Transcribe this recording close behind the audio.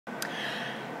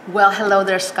Well, hello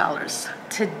there, scholars.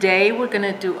 Today we're going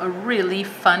to do a really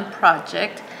fun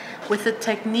project with a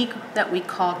technique that we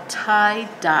call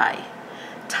tie-dye.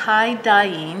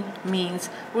 Tie-dyeing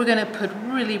means we're going to put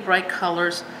really bright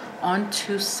colors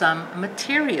onto some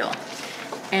material.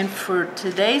 And for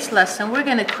today's lesson, we're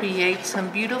going to create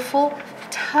some beautiful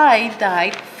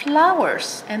tie-dyed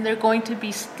flowers. And they're going to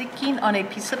be sticking on a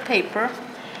piece of paper.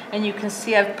 And you can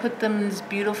see I've put them in this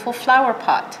beautiful flower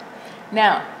pot.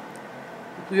 Now,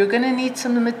 we're going to need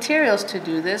some materials to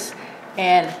do this,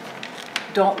 and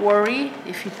don't worry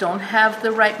if you don't have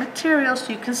the right materials,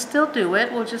 you can still do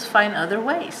it. We'll just find other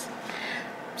ways.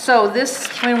 So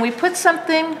when we put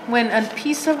something, when a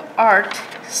piece of art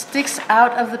sticks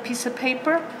out of the piece of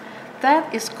paper,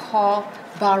 that is called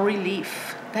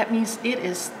bas-relief. That means it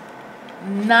is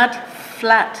not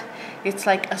flat. It's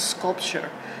like a sculpture.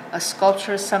 A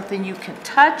sculpture is something you can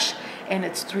touch, and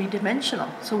it's three-dimensional.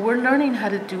 So we're learning how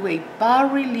to do a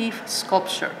bas-relief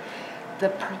sculpture.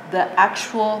 The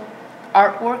actual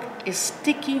artwork is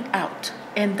sticking out,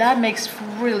 and that makes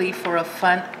really for a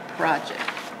fun project.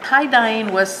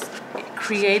 Tie-dyeing was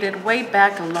created way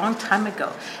back a long time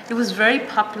ago. It was very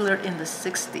popular in the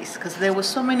 60s because there were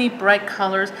so many bright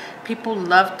colors. People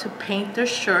loved to paint their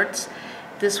shirts.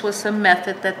 This was a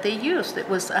method that they used. It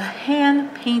was a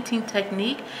hand painting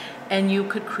technique, and you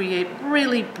could create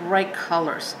really bright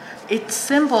colors. It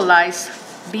symbolized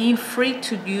being free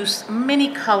to use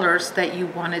many colors that you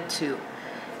wanted to.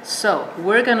 So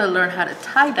we're gonna learn how to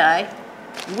tie-dye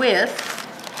with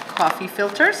coffee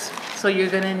filters. So you're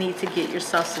gonna need to get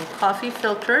yourself some coffee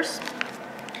filters.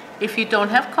 If you don't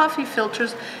have coffee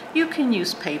filters, you can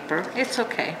use paper, it's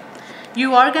okay.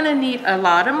 You are gonna need a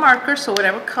lot of markers, so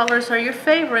whatever colors are your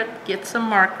favorite, get some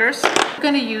markers. We're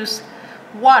gonna use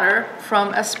water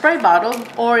from a spray bottle,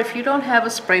 or if you don't have a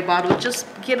spray bottle, just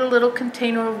get a little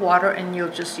container of water and you'll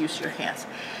just use your hands.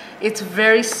 It's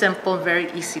very simple,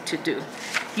 very easy to do.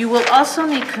 You will also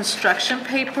need construction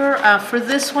paper. For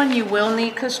this one, you will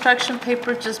need construction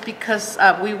paper just because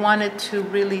we want it to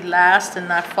really last and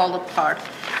not fall apart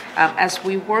as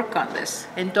we work on this.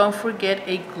 And don't forget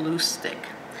a glue stick.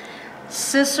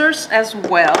 Scissors as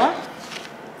well.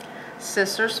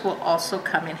 Scissors will also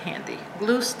come in handy.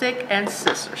 Glue stick and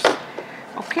scissors.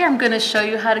 Okay, I'm going to show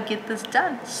you how to get this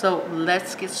done. So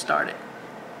let's get started.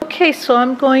 Okay, so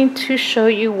I'm going to show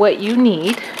you what you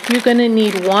need. You're going to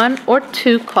need 1 or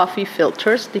 2 coffee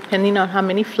filters, depending on how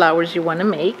many flowers you want to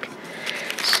make.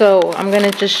 So I'm going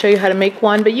to just show you how to make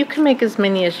one, but you can make as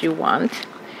many as you want.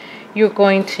 You're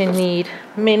going to need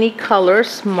many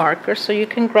colors, markers, so you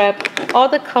can grab all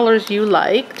the colors you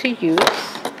like to use.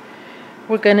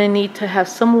 We're going to need to have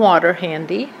some water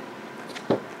handy,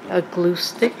 a glue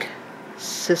stick,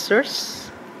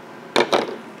 scissors,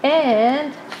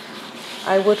 and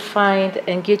I would find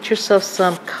and get yourself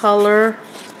some color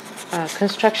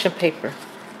construction paper.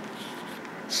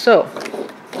 So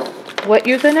what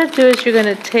you're going to do is you're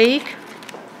going to take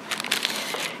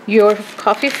your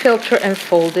coffee filter and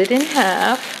fold it in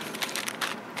half.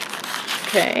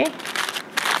 Okay.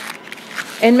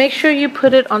 And make sure you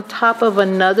put it on top of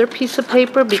another piece of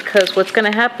paper, because what's going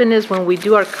to happen is when we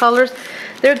do our colors,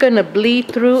 they're going to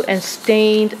bleed through and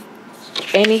stain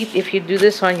if you do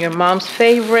this on your mom's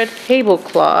favorite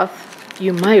tablecloth,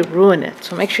 you might ruin it.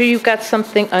 So make sure you've got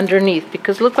something underneath,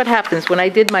 because look what happens when I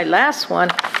did my last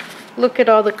one. Look at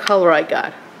all the color I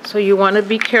got. So you want to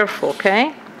be careful,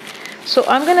 okay? So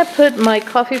I'm going to put my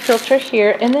coffee filter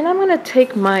here, and then I'm going to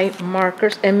take my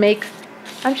markers and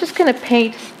I'm just going to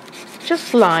paint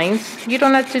just lines. You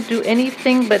don't have to do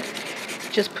anything but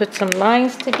just put some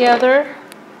lines together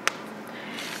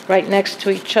right next to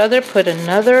each other. Put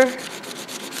another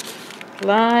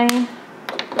line.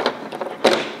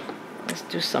 Let's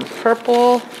do some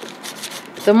purple.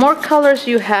 The more colors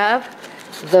you have,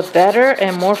 the better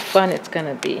and more fun it's going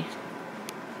to be.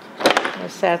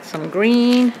 Let's add some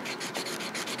green.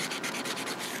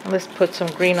 Let's put some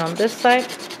green on this side.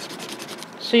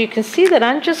 So you can see that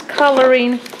I'm just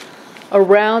coloring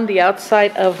around the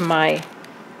outside of my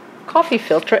coffee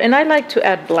filter, and I like to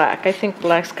add black. I think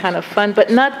black's kind of fun, but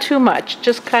not too much.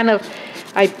 Just kind of,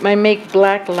 I make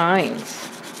black lines.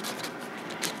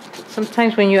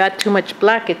 Sometimes when you add too much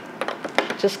black, it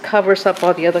just covers up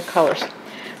all the other colors.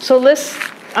 So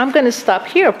I'm going to stop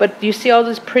here, but you see all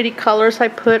these pretty colors I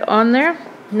put on there?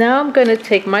 Now I'm going to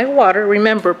take my water.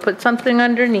 Remember, put something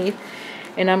underneath,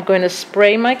 and I'm going to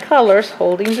spray my colors,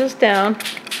 holding this down,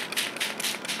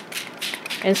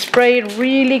 and spray it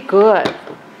really good.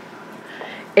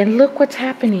 And look what's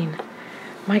happening.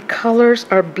 My colors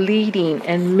are bleeding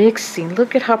and mixing.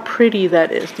 Look at how pretty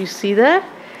that is. Do you see that?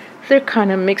 They're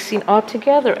kind of mixing all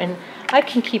together, and I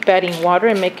can keep adding water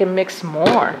and make it mix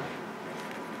more.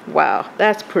 Wow,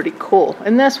 that's pretty cool.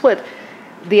 And that's what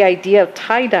the idea of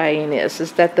tie-dyeing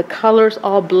is that the colors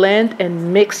all blend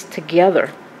and mix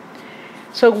together.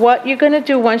 So what you're going to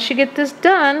do once you get this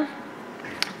done,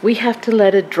 we have to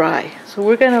let it dry. So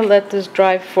we're going to let this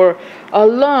dry for a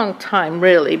long time,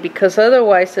 really, because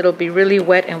otherwise it'll be really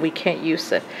wet and we can't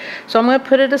use it. So I'm going to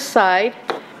put it aside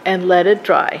and let it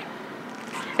dry.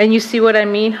 And you see what I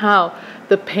mean, how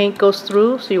the paint goes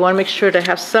through? So you want to make sure to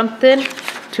have something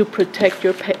to protect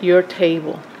your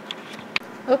table.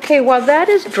 Okay, while that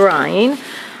is drying,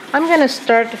 I'm going to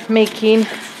start making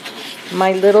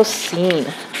my little scene.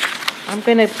 I'm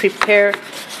going to prepare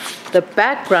the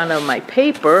background of my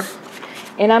paper,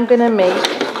 and I'm going to make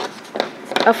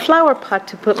a flower pot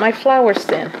to put my flowers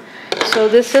in. So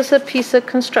this is a piece of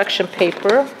construction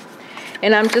paper,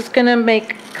 and I'm just going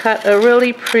to cut a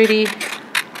really pretty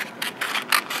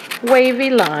wavy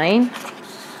line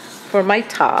for my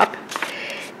top.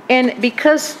 And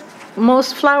because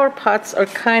most flower pots are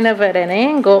kind of at an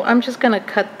angle, I'm just going to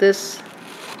cut this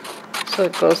so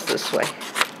it goes this way.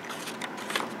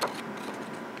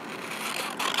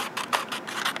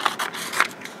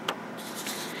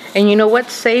 And you know what?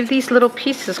 Save these little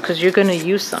pieces because you're going to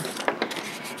use them.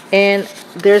 And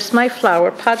there's my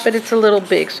flower pot, but it's a little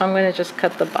big, so I'm going to just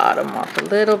cut the bottom off a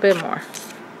little bit more.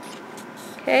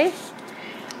 Okay?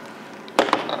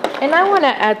 And I want to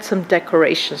add some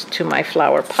decorations to my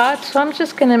flower pot, so I'm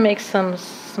just going to make some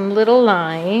little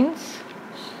lines.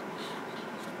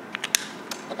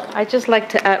 I just like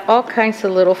to add all kinds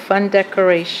of little fun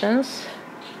decorations.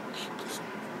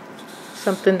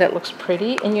 Something that looks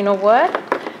pretty. And you know what?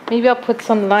 Maybe I'll put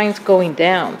some lines going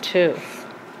down too,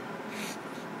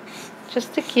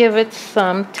 just to give it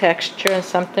some texture and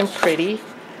something pretty.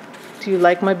 Do you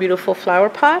like my beautiful flower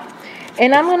pot?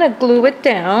 And I'm going to glue it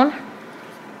down.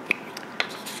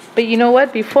 But you know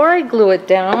what? Before I glue it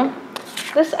down,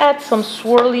 let's add some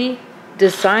swirly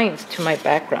designs to my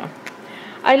background.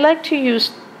 I like to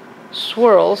use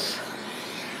swirls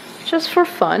just for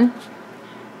fun.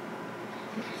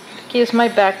 It gives my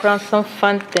background some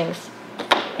fun things.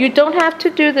 You don't have to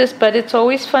do this, but it's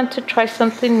always fun to try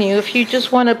something new. If you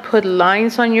just want to put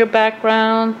lines on your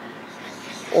background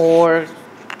or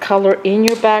color in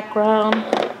your background,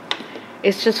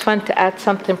 it's just fun to add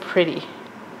something pretty.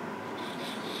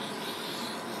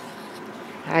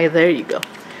 There you go.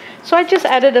 So I just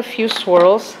added a few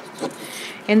swirls,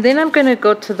 and then I'm going to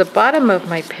go to the bottom of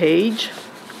my page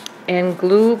and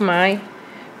glue my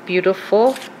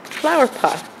beautiful flower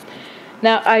pot.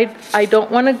 Now I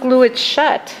don't want to glue it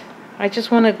shut. I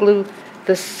just want to glue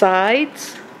the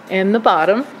sides and the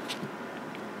bottom.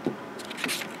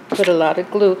 Put a lot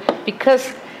of glue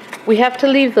because we have to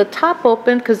leave the top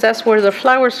open because that's where the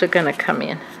flowers are going to come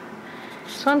in.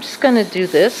 So I'm just going to do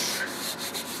this.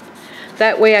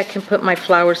 That way I can put my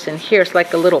flowers in here. It's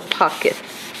like a little pocket,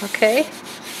 okay?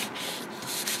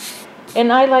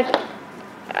 And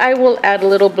I will add a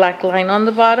little black line on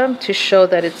the bottom to show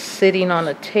that it's sitting on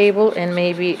a table, and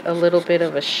maybe a little bit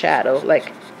of a shadow,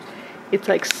 like it's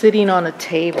like sitting on a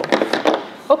table.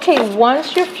 Okay,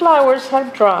 once your flowers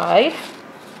have dried,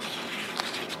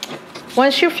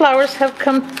 once your flowers have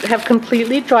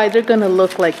completely dried, they're going to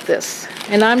look like this.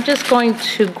 And I'm just going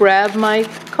to grab my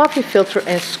coffee filter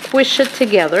and squish it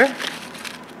together.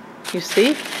 You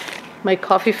see? My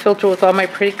coffee filter with all my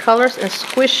pretty colors, and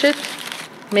squish it,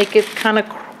 make it kind of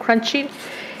crunchy.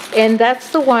 And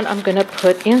that's the one I'm going to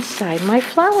put inside my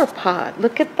flower pot.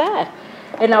 Look at that.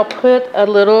 And I'll put a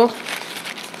little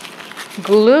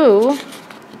glue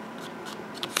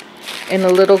and a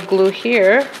little glue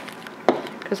here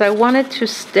because I want it to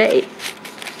stay.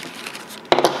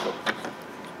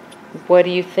 What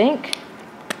do you think?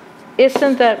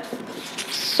 Isn't that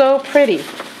so pretty?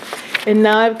 And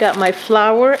now I've got my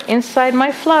flower inside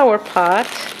my flower pot,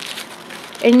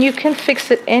 and you can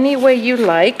fix it any way you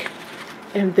like,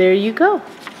 and there you go.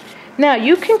 Now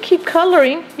you can keep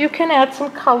coloring. You can add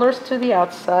some colors to the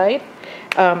outside,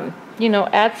 you know,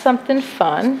 add something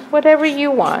fun, whatever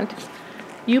you want.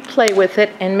 You play with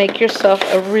it and make yourself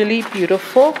a really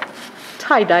beautiful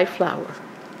tie-dye flower.